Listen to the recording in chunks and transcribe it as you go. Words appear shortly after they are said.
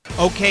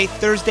Okay,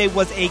 Thursday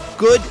was a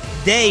good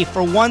day.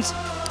 For once,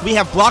 we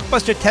have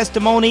blockbuster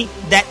testimony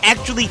that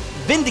actually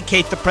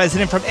vindicates the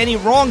president from any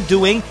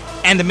wrongdoing,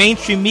 and the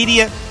mainstream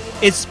media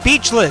is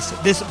speechless.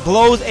 This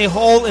blows a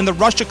hole in the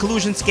Russia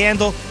collusion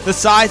scandal the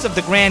size of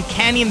the Grand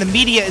Canyon. The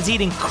media is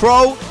eating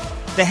crow.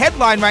 The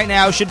headline right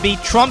now should be,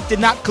 Trump did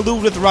not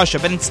collude with Russia.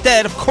 But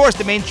instead, of course,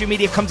 the mainstream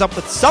media comes up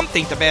with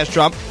something to bash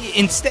Trump.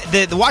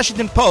 Instead, the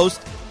Washington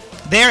Post,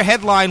 their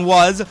headline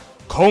was,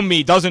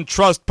 Comey doesn't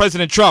trust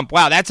President Trump.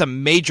 Wow, that's a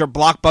major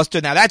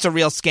blockbuster. Now, that's a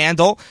real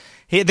scandal.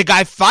 The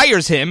guy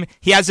fires him.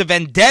 He has a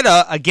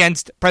vendetta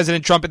against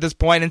President Trump at this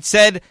point and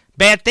said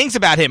bad things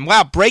about him.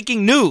 Wow,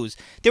 breaking news.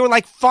 There were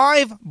like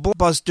 5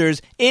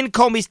 blockbusters in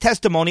Comey's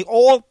testimony,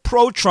 all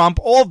pro-Trump,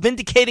 all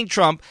vindicating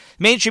Trump.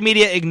 Mainstream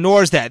media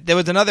ignores that. There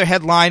was another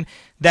headline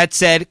that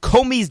said,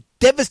 Comey's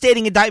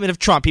devastating indictment of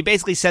Trump. He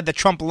basically said that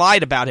Trump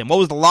lied about him. What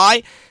was the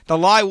lie? The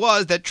lie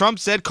was that Trump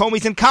said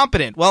Comey's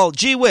incompetent. Well,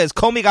 gee whiz,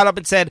 Comey got up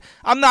and said,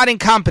 I'm not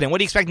incompetent. What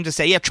do you expect him to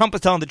say? Yeah, Trump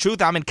was telling the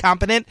truth. I'm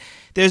incompetent.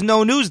 There's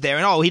no news there.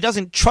 And he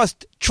doesn't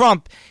trust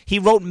Trump. He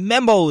wrote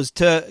memos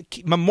to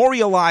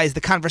memorialize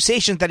the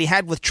conversations that he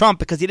had with Trump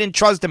because he didn't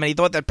trust him and he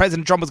thought that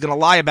President Trump was going to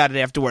lie about it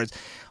afterwards.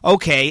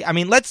 Okay,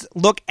 let's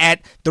look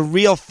at the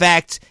real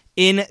facts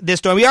in this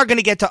story. We are going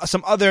to get to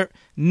some other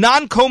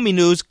non-Comey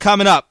news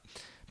coming up.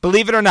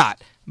 Believe it or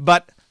not.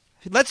 But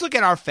let's look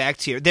at our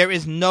facts here. There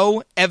is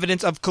no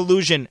evidence of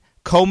collusion.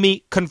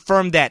 Comey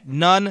confirmed that.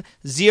 None.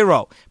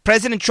 Zero.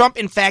 President Trump,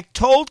 in fact,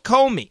 told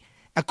Comey,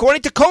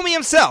 according to Comey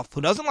himself, who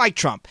doesn't like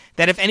Trump,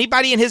 that if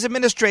anybody in his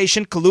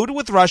administration colluded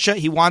with Russia,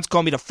 he wants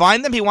Comey to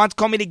find them. He wants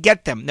Comey to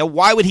get them. Now,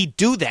 why would he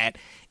do that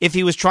if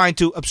he was trying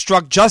to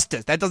obstruct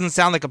justice? That doesn't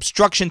sound like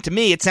obstruction to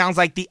me. It sounds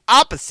like the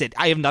opposite.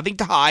 I have nothing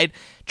to hide.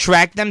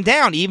 Track them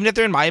down, even if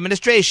they're in my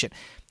administration.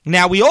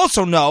 Now, we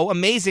also know,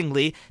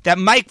 amazingly, that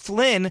Mike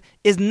Flynn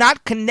is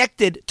not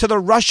connected to the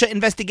Russia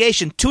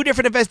investigation. 2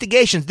 different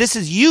investigations. This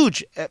is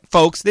huge,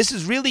 folks. This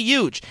is really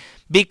huge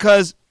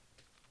because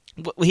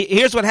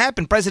here's what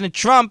happened. President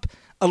Trump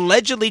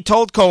allegedly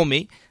told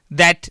Comey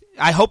that,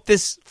 I hope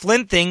this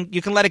Flynn thing,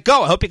 you can let it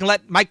go. I hope you can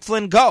let Mike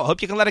Flynn go. I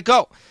hope you can let it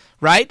go.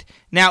 Right?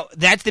 Now,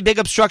 that's the big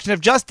obstruction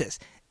of justice.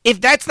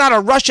 If that's not a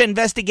Russia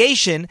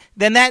investigation,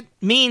 then that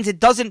means it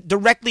doesn't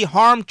directly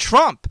harm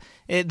Trump.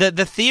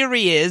 The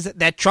theory is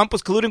that Trump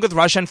was colluding with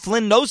Russia and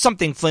Flynn knows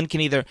something. Flynn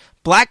can either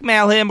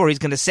blackmail him or he's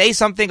going to say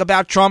something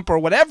about Trump or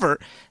whatever.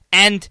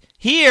 And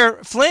here,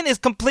 Flynn is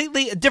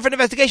completely a different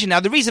investigation. Now,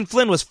 the reason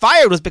Flynn was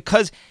fired was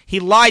because he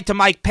lied to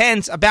Mike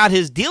Pence about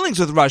his dealings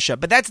with Russia.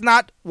 But that's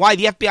not why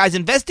the FBI is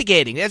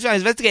investigating. The FBI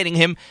is investigating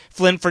him,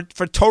 Flynn, for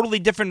totally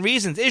different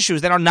reasons,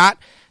 issues that are not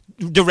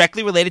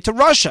directly related to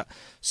Russia.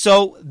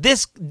 So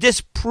this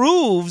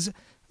disproves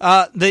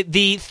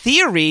the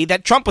theory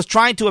that Trump was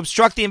trying to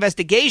obstruct the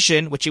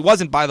investigation, which he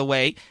wasn't, by the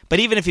way, but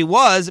even if he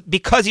was,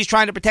 because he's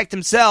trying to protect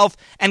himself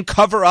and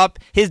cover up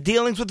his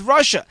dealings with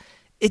Russia.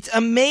 It's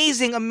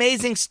amazing,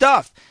 amazing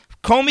stuff.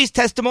 Comey's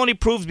testimony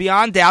proves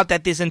beyond doubt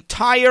that this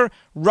entire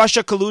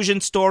Russia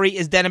collusion story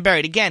is dead and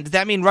buried. Again, does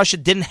that mean Russia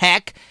didn't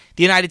hack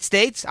the United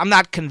States? I'm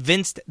not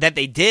convinced that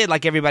they did,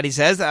 like everybody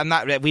says.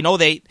 We know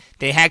they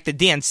hacked the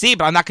DNC,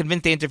 but I'm not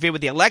convinced they interfered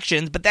with the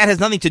elections. But that has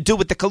nothing to do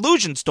with the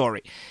collusion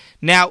story.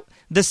 Now,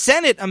 the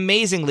Senate,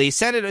 amazingly,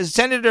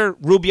 Senator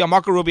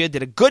Marco Rubio,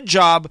 did a good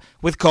job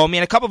with Comey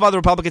and a couple of other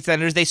Republican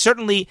senators. They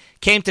certainly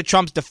came to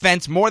Trump's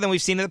defense more than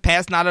we've seen in the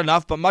past. Not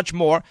enough, but much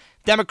more.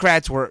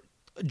 Democrats were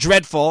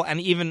dreadful,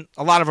 and even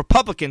a lot of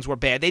Republicans were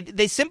bad.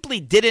 They simply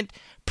didn't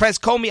press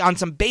Comey on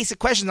some basic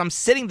questions. I'm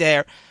sitting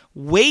there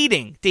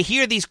waiting to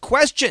hear these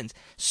questions.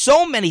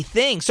 So many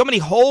things, so many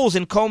holes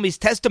in Comey's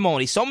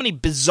testimony, so many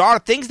bizarre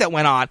things that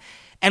went on.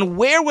 And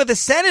where were the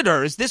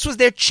senators? This was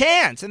their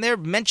chance. And they're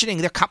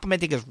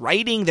complimenting his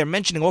writing. They're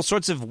mentioning all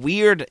sorts of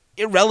weird,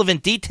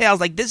 irrelevant details.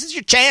 Like, this is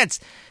your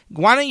chance.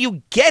 Why don't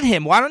you get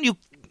him? Why don't you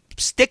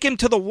stick him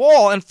to the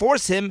wall and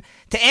force him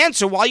to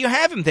answer while you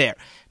have him there?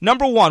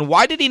 Number one,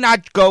 why did he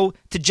not go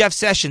to Jeff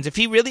Sessions? If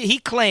he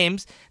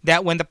claims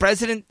that when the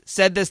president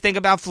said this thing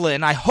about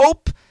Flynn, I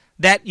hope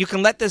that you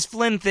can let this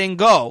Flynn thing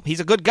go. He's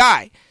a good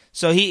guy.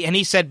 So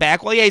he said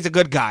back, well, yeah, he's a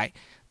good guy.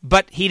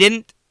 But he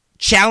didn't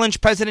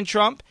challenge President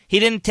Trump. He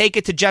didn't take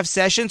it to Jeff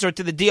Sessions or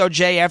to the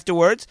DOJ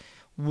afterwards.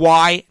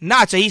 Why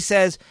not? So he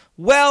says,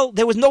 well,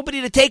 there was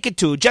nobody to take it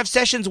to. Jeff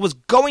Sessions was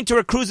going to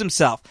recuse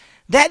himself.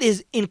 That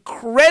is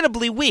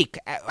incredibly weak.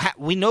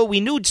 We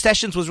knew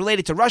Sessions was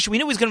related to Russia. We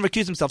knew he was going to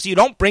recuse himself. So you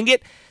don't bring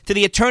it to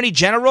the Attorney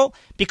General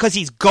because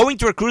he's going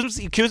to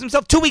recuse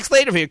himself? 2 weeks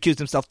later, he recused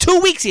himself. 2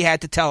 weeks he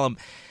had to tell him.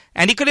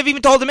 And he could have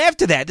even told him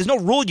after that. There's no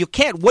rule. You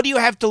can't. What do you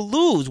have to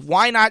lose?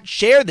 Why not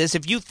share this?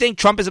 If you think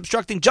Trump is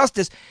obstructing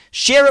justice,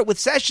 share it with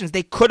Sessions.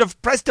 They could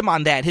have pressed him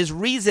on that. His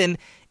reason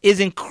is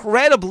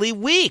incredibly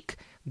weak.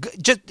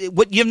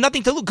 You have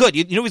nothing to lose. Good.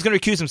 You know he's going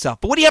to recuse himself.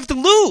 But what do you have to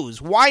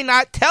lose? Why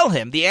not tell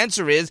him? The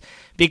answer is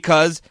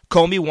because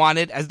Comey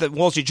wanted, as the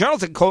Wall Street Journal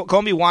said,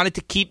 Comey wanted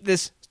to keep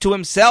this to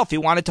himself. He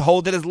wanted to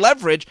hold it as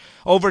leverage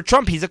over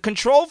Trump. He's a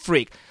control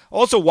freak.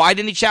 Also, why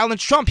didn't he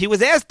challenge Trump? He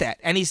was asked that.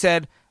 And he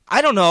said,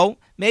 I don't know.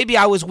 maybe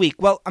I was weak.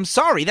 Well, I'm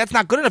sorry. That's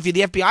not good enough. You're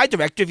the FBI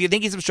director. If you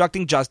think he's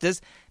obstructing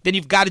justice, then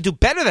you've got to do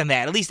better than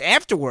that. At least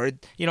afterward.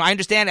 I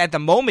understand at the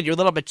moment you're a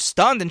little bit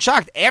stunned and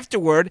shocked.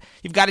 Afterward,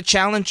 you've got to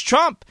challenge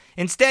Trump.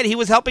 Instead, he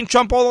was helping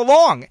Trump all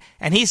along.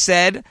 And he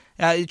said,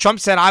 Trump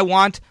said, I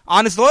want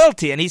honest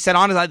loyalty. And he said,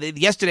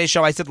 yesterday's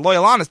show, I said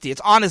loyal honesty.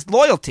 It's honest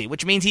loyalty,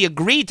 which means he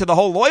agreed to the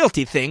whole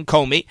loyalty thing,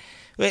 Comey.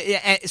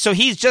 So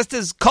he's just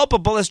as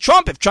culpable as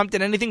Trump if Trump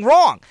did anything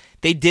wrong.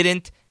 They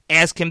didn't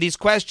ask him these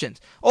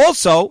questions.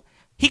 Also,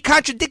 he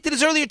contradicted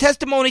his earlier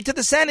testimony to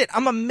the Senate.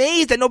 I'm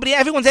amazed that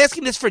everyone's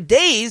asking this for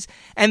days,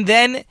 and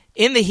then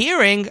in the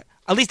hearing,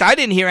 at least I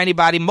didn't hear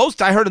anybody.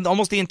 I heard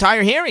almost the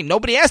entire hearing.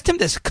 Nobody asked him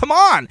this. Come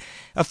on.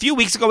 A few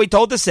weeks ago, he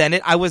told the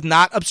Senate, I was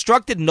not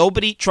obstructed.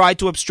 Nobody tried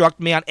to obstruct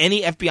me on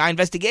any FBI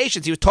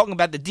investigations. He was talking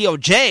about the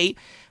DOJ,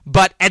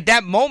 but at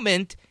that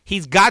moment,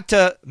 he's got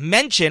to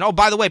mention, oh,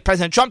 by the way,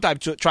 President Trump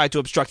tried to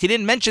obstruct. He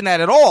didn't mention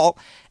that at all.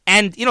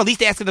 And, at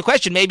least ask him the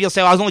question. Maybe he'll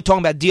say, I was only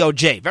talking about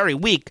DOJ. Very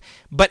weak.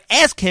 But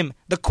ask him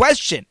the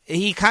question.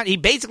 He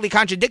basically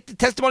contradicted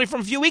testimony from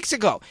a few weeks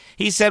ago.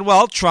 He said,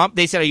 well, Trump,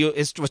 they said,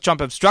 was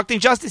Trump obstructing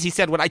justice? He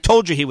said what I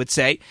told you he would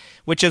say,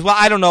 which is, well,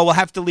 I don't know. We'll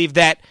have to leave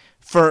that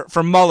for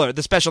Mueller,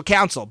 the special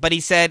counsel. But he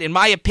said, in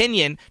my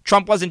opinion,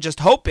 Trump wasn't just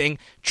hoping.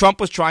 Trump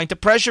was trying to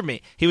pressure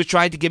me. He was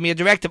trying to give me a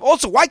directive.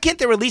 Also, why can't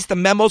they release the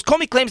memos?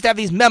 Comey claims to have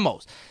these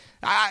memos.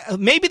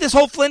 Maybe this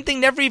whole Flynn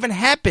thing never even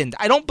happened.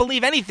 I don't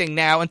believe anything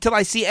now until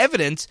I see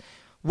evidence.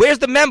 Where's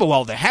the memo?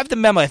 Well, they have the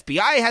memo.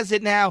 FBI has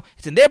it now.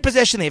 It's in their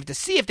possession. They have to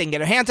see if they can get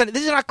their hands on it.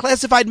 These are not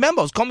classified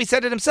memos. Comey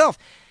said it himself.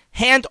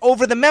 Hand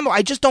over the memo.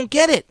 I just don't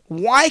get it.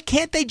 Why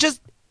can't they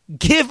just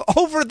give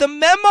over the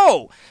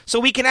memo so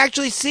we can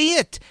actually see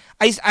it?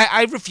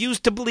 I refuse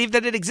to believe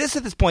that it exists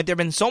at this point. There have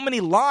been so many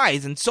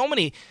lies and so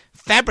many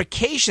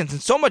fabrications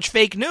and so much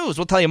fake news.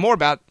 We'll tell you more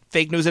about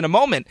fake news in a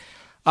moment.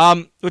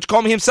 Which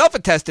Comey himself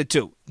attested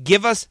to.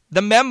 Give us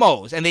the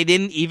memos. And they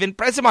didn't even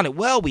press him on it.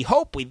 Well, we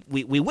hope,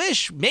 we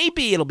wish,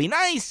 maybe it'll be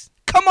nice.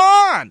 Come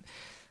on.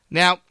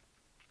 Now,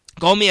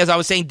 Comey, as I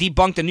was saying,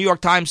 debunked a New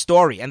York Times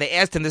story. And they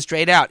asked him this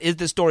straight out. Is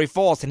this story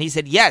false? And he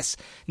said yes.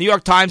 New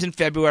York Times in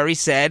February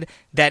said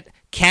that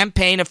Trump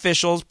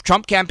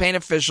campaign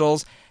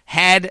officials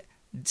had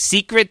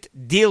secret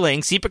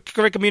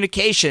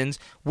communications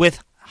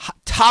with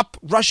top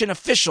Russian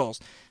officials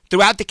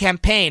throughout the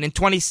campaign in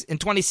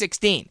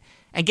 2016.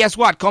 And guess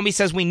what? Comey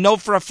says we know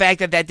for a fact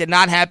that did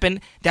not happen.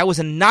 That was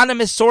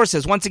anonymous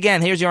sources. Once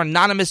again, here's your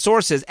anonymous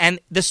sources. And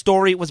the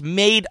story was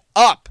made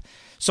up.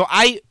 So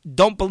I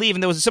don't believe,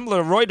 and there was a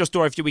similar Reuters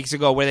story a few weeks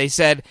ago where they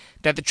said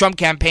that the Trump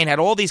campaign had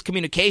all these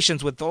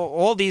communications with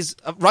all these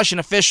Russian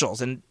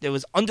officials, and it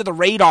was under the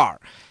radar,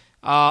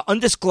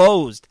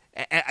 undisclosed.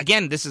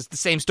 Again, this is the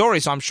same story,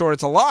 so I'm sure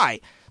it's a lie.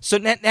 So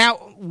now,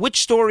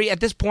 which story at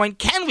this point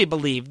can we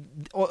believe?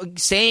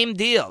 Same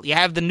deal. You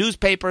have the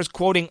newspapers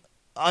quoting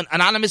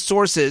anonymous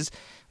sources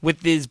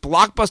with these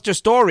blockbuster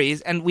stories,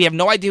 and we have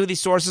no idea who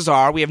these sources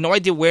are. We have no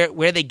idea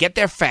where they get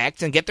their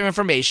facts and get their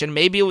information.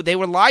 Maybe they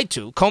were lied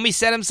to. Comey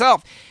said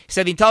himself, he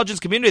said the intelligence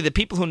community, the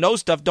people who know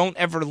stuff don't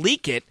ever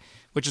leak it,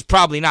 which is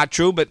probably not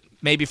true, but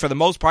maybe for the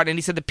most part. And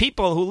he said the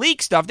people who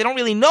leak stuff, they don't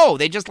really know.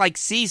 They just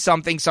see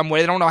something somewhere.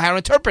 They don't know how to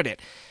interpret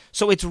it.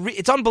 So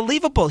it's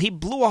unbelievable. He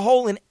blew a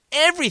hole in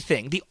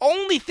everything. The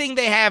only thing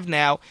they have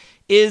now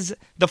is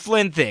the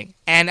Flynn thing.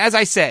 And as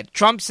I said,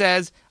 Trump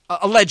says,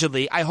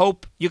 allegedly, I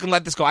hope you can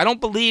let this go. I don't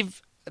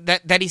believe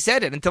that he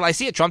said it until I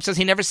see it. Trump says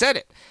he never said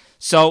it.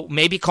 So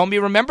maybe Comey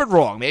remembered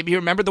wrong. Maybe he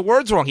remembered the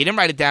words wrong. He didn't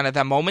write it down at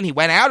that moment. He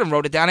went out and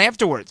wrote it down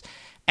afterwards.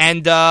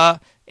 And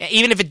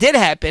even if it did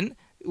happen,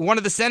 one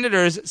of the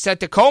senators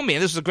said to Comey,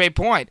 and this was a great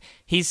point,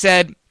 he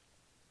said,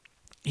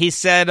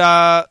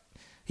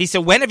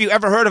 when have you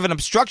ever heard of an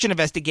obstruction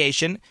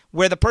investigation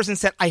where the person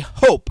said, I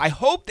hope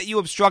that you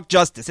obstruct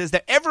justice? Has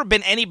there ever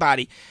been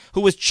anybody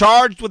who was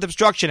charged with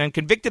obstruction and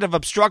convicted of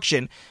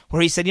obstruction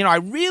where he said, I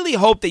really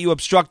hope that you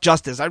obstruct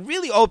justice. I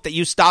really hope that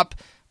you stop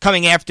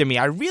coming after me.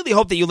 I really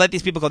hope that you let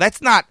these people go.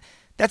 That's not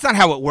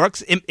how it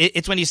works.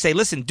 It's when you say,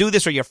 listen, do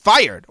this or you're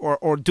fired,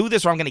 or do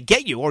this or I'm going to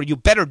get you, or you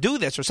better do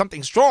this or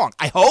something strong.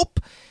 I hope.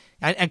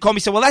 And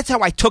Comey said, well, that's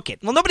how I took it.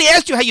 Well, nobody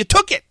asked you how you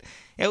took it.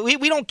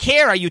 We don't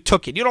care how you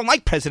took it. You don't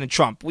like President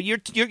Trump.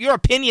 Your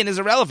opinion is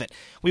irrelevant.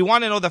 We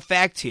want to know the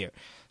facts here.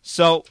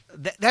 So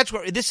that's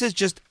where this is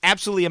just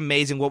absolutely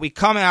amazing. What we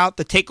come out,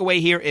 the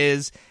takeaway here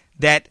is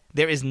that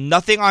there is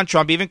nothing on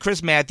Trump. Even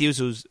Chris Matthews,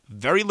 who's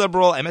very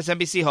liberal,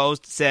 MSNBC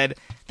host, said,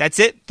 that's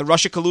it. The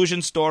Russia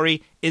collusion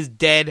story is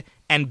dead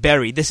and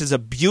buried. This is a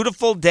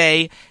beautiful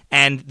day,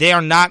 and they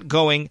are not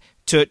going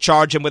to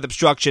charge him with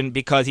obstruction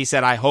because he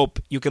said, I hope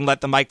you can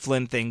let the Mike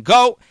Flynn thing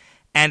go.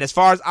 And as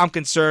far as I'm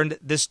concerned,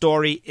 this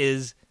story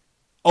is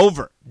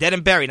over, dead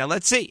and buried. Now,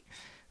 let's see.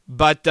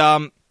 But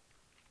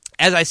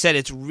as I said,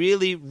 it's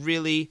really,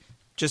 really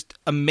just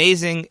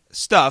amazing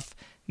stuff.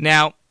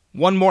 Now,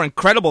 one more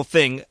incredible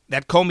thing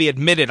that Comey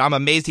admitted, I'm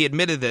amazed he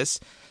admitted this.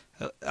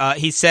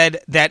 He said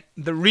that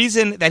the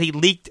reason that he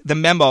leaked the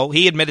memo,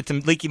 he admitted to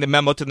leaking the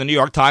memo to the New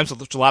York Times,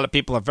 which a lot of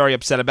people are very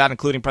upset about,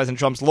 including President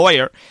Trump's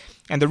lawyer.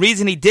 And the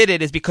reason he did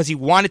it is because he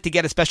wanted to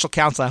get a special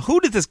counsel. Now, who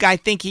does this guy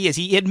think he is?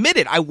 He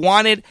admitted, I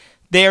wanted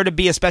there to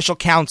be a special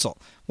counsel.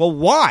 Well,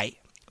 why?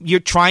 You're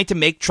trying to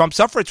make Trump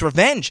suffer. It's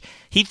revenge.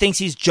 He thinks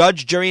he's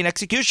judge, jury, and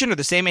executioner.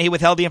 The same way he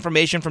withheld the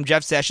information from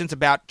Jeff Sessions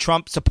about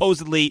Trump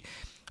supposedly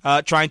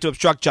trying to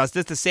obstruct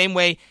justice. The same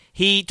way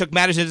he took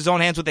matters in his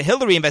own hands with the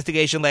Hillary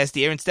investigation last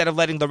year. Instead of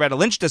letting Loretta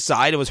Lynch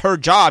decide, it was her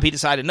job. He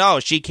decided, no,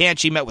 she can't.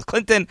 She met with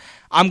Clinton.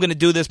 I'm going to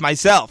do this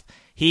myself.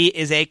 He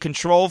is a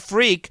control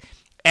freak,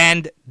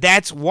 and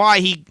that's why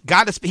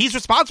he's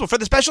responsible for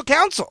the special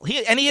counsel.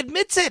 And he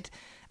admits it.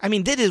 I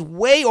mean, this is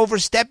way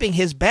overstepping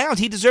his bounds.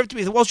 He deserved to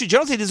be, the Wall Street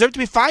Journal said he deserved to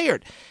be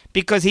fired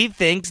because he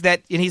thinks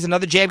that he's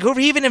another J. Edgar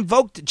Hoover. He even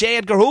invoked J.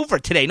 Edgar Hoover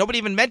today. Nobody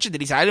even mentioned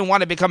it. He said, I didn't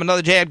want to become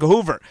another J. Edgar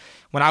Hoover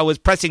when I was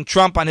pressing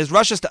Trump on his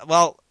Russia stuff.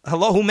 Well,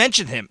 hello, who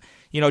mentioned him?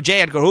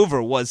 J. Edgar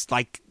Hoover was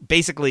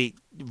basically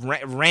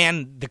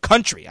ran the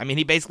country. I mean,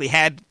 he basically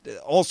had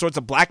all sorts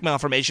of blackmail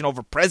information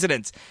over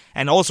presidents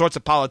and all sorts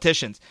of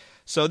politicians.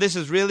 So this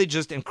is really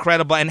just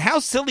incredible. And how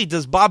silly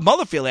does Bob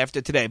Mueller feel after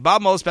today?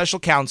 Bob Mueller, special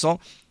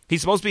counsel. He's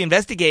supposed to be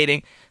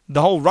investigating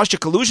the whole Russia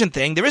collusion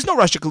thing. There is no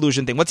Russia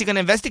collusion thing. What's he going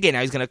to investigate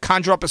now? He's going to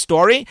conjure up a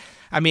story?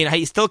 I mean,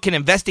 he still can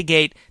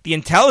investigate the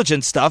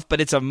intelligence stuff,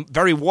 but it's a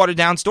very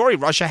watered-down story.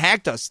 Russia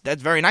hacked us.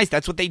 That's very nice.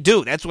 That's what they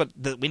do. That's what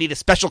we need a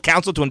special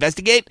counsel to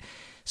investigate.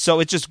 So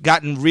it's just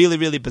gotten really,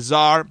 really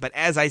bizarre. But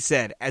as I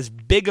said, as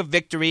big a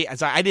victory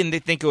as I didn't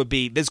think it would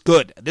be this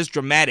good, this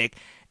dramatic,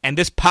 and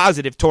this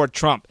positive toward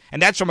Trump.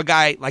 And that's from a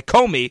guy like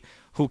Comey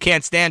who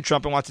can't stand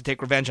Trump and wants to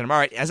take revenge on him. All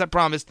right, as I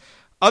promised,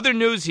 other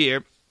news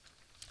here.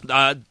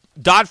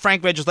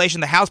 Dodd-Frank legislation,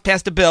 the House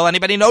passed a bill.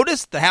 Anybody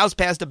notice? The House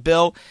passed a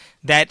bill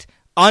that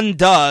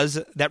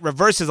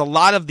reverses a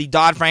lot of the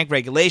Dodd-Frank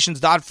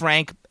regulations.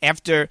 Dodd-Frank,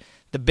 after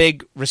the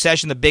big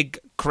recession, the big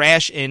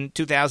crash in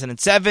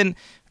 2007,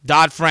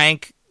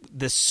 Dodd-Frank,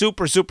 the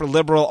super, super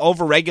liberal,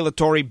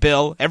 over-regulatory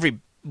bill. Every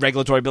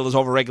regulatory bill is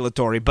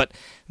over-regulatory, but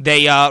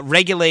they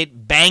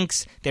regulate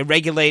banks, they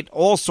regulate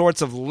all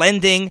sorts of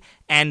lending,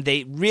 and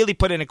they really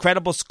put an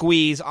incredible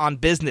squeeze on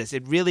business.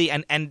 It really,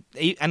 and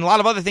a lot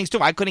of other things too.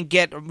 I couldn't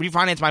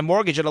refinance my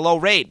mortgage at a low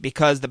rate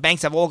because the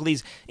banks have all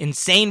these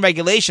insane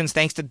regulations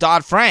thanks to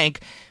Dodd-Frank,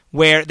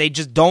 where they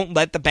just don't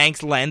let the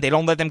banks lend. They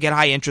don't let them get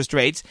high interest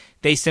rates.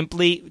 They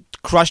simply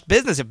crushed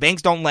business. If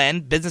banks don't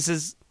lend,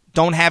 businesses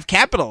don't have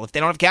capital. If they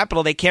don't have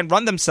capital, they can't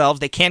run themselves,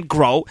 they can't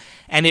grow,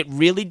 and it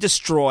really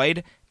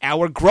destroyed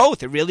our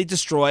growth. It really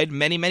destroyed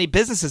many, many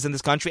businesses in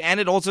this country, and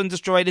it also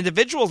destroyed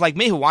individuals like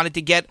me who wanted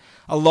to get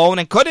a loan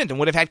and couldn't and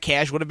would have had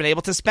cash, would have been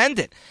able to spend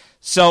it.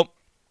 So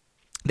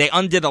they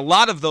undid a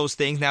lot of those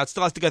things. Now it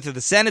still has to go through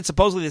the Senate.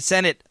 Supposedly the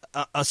Senate,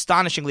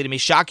 astonishingly to me,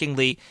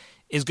 shockingly,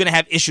 is going to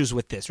have issues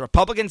with this.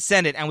 Republican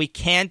Senate, and we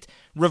can't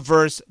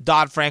reverse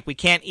Dodd-Frank. We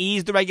can't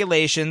ease the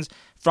regulations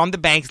from the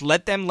banks,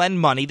 let them lend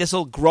money. This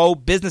will grow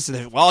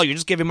businesses. Well, you're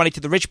just giving money to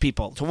the rich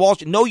people, to Wall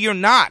Street. No, you're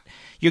not.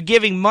 You're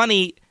giving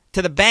money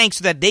to the banks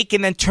so that they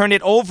can then turn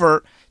it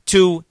over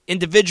to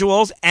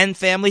individuals and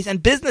families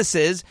and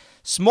businesses,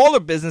 smaller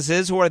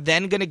businesses who are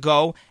then going to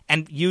go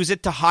and use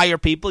it to hire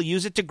people,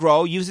 use it to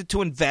grow, use it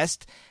to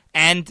invest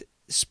and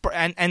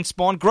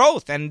spawn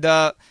growth and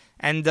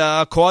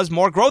cause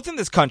more growth in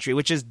this country,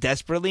 which is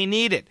desperately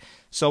needed.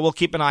 So we'll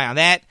keep an eye on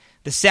that.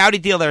 The Saudi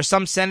deal, there are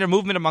some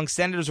movement among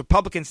senators,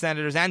 Republican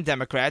senators and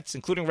Democrats,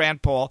 including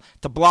Rand Paul,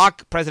 to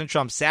block President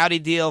Trump's Saudi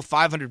deal,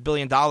 $500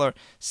 billion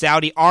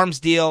Saudi arms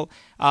deal,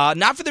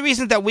 not for the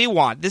reasons that we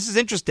want. This is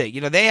interesting.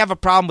 They have a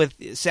problem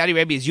with Saudi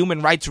Arabia's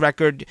human rights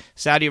record.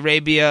 Saudi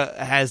Arabia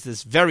has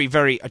this very,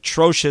 very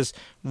atrocious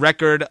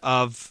record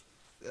of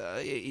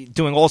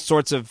doing all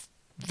sorts of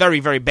very,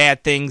 very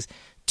bad things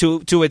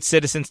to its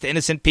citizens, to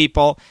innocent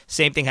people.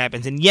 Same thing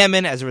happens in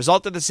Yemen as a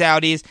result of the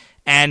Saudis.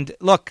 And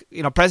look,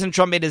 President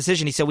Trump made a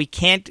decision. He said we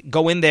can't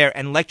go in there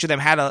and lecture them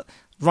how to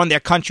run their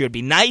country. It would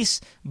be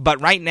nice,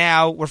 but right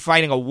now we're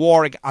fighting a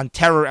war on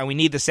terror and we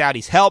need the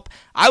Saudis' help.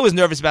 I was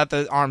nervous about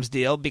the arms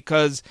deal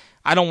because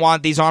I don't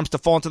want these arms to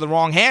fall into the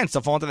wrong hands,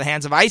 to fall into the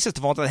hands of ISIS,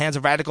 to fall into the hands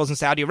of radicals in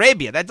Saudi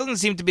Arabia. That doesn't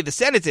seem to be the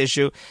Senate's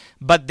issue,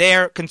 but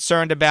they're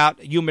concerned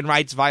about human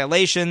rights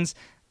violations.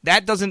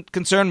 That doesn't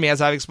concern me,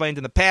 as I've explained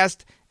in the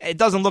past. It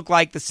doesn't look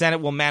like the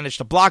Senate will manage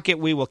to block it.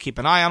 We will keep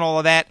an eye on all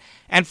of that.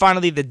 And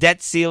finally, the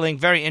debt ceiling,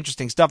 very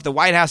interesting stuff. The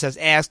White House has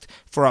asked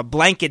for a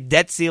blanket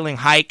debt ceiling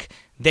hike.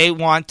 They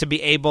want to be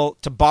able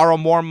to borrow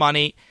more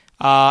money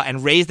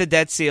and raise the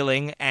debt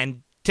ceiling.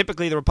 And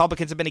typically, the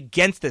Republicans have been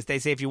against this. They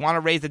say if you want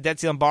to raise the debt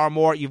ceiling and borrow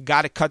more, you've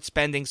got to cut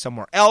spending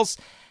somewhere else.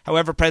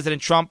 However,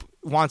 President Trump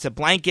wants a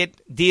blanket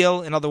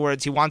deal. In other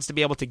words, he wants to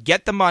be able to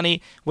get the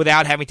money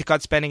without having to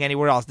cut spending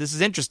anywhere else. This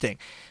is interesting.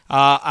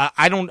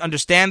 I don't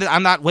understand it.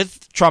 I'm not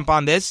with Trump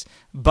on this,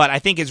 but I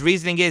think his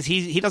reasoning is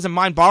he doesn't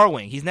mind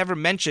borrowing. He's never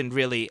mentioned,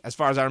 really, as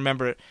far as I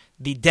remember,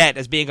 the debt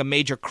as being a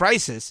major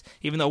crisis,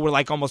 even though we're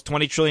like almost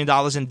 $20 trillion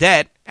in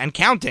debt and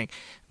counting.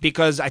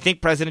 Because I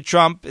think President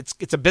Trump,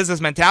 it's a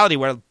business mentality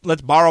where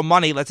let's borrow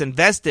money, let's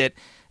invest it,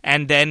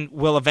 and then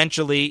we'll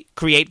eventually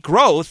create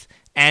growth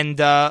and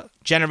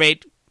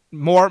generate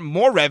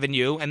more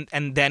revenue,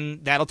 and then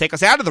that'll take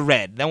us out of the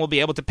red. Then we'll be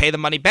able to pay the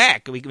money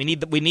back. We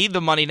need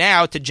the money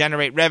now to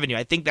generate revenue.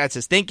 I think that's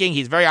his thinking.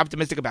 He's very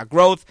optimistic about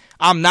growth.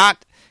 I'm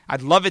not.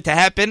 I'd love it to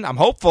happen. I'm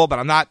hopeful, but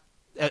I'm not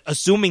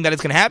assuming that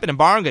it's going to happen and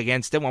borrowing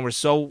against it when we're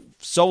so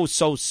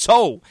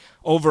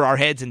over our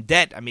heads in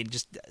debt. I mean,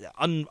 just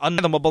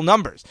unfathomable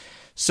numbers.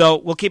 So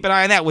we'll keep an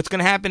eye on that. What's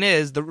going to happen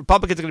is the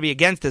Republicans are going to be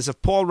against this.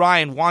 If Paul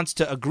Ryan wants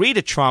to agree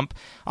to Trump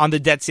on the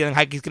debt ceiling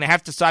hike, he's going to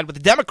have to side with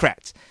the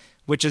Democrats,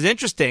 which is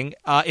interesting.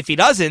 If he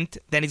doesn't,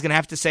 then he's going to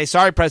have to say,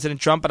 sorry,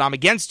 President Trump, but I'm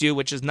against you,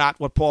 which is not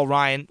what Paul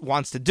Ryan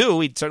wants to do.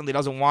 He certainly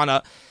doesn't want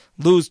to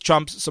lose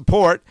Trump's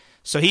support.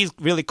 So he's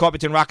really caught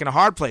between a rock and a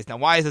hard place. Now,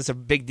 why is this a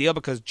big deal?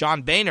 Because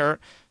John Boehner,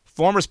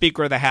 former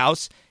Speaker of the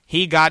House,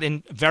 he got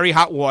in very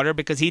hot water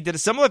because he did a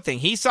similar thing.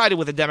 He sided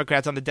with the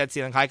Democrats on the debt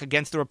ceiling hike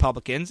against the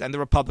Republicans, and the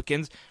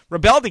Republicans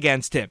rebelled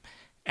against him.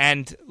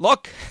 And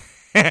look,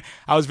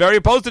 I was very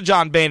opposed to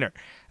John Boehner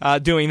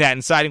doing that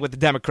and siding with the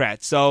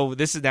Democrats. So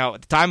this is now,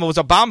 at the time it was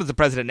Obama as the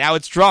president. Now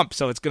it's Trump.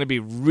 So it's going to be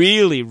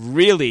really,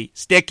 really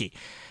sticky.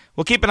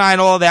 We'll keep an eye on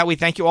all of that. We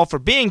thank you all for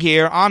being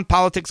here on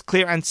Politics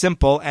Clear and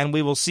Simple, and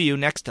we will see you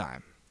next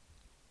time.